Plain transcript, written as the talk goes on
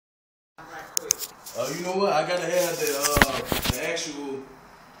You know what? I gotta have the actual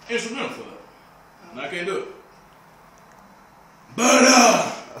instrumental for that. And I can't do it. But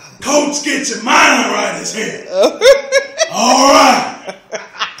Coach, get your mind right as hell. Alright.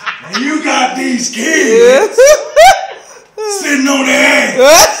 And you got these kids sitting on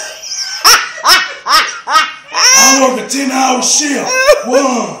their ass. I work a 10-hour shift.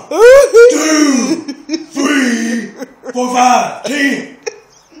 1, 2, 3, 4, 5, 10.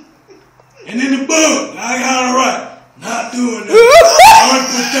 And in the book, I got it right. Not doing that.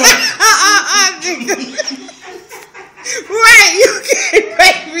 Wait, you can't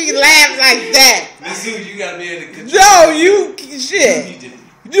make me laugh like that. Listen, you gotta be able to control. No, you shit.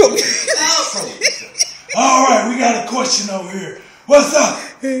 Alright, we got a question over here. What's up?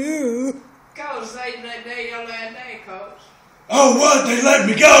 Coach, say that your last name, Coach. Oh, what? They let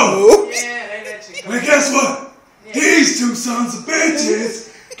me go? Yeah, they let you go. Well, guess what? Yeah. These two sons of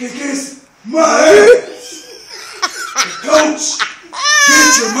bitches can kiss my ass. Coach,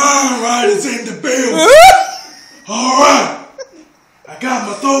 get your mind right is in the building. Alright. I got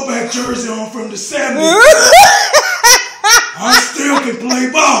my throwback jersey on from the 70s. I still can play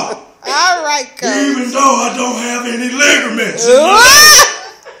ball. Alright, Coach. Even though I don't have any ligaments.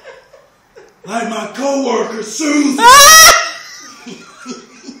 Like my co-worker, Susan.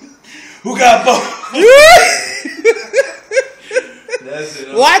 Who got both.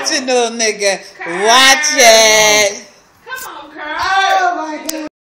 Watch it, little nigga. Watch it.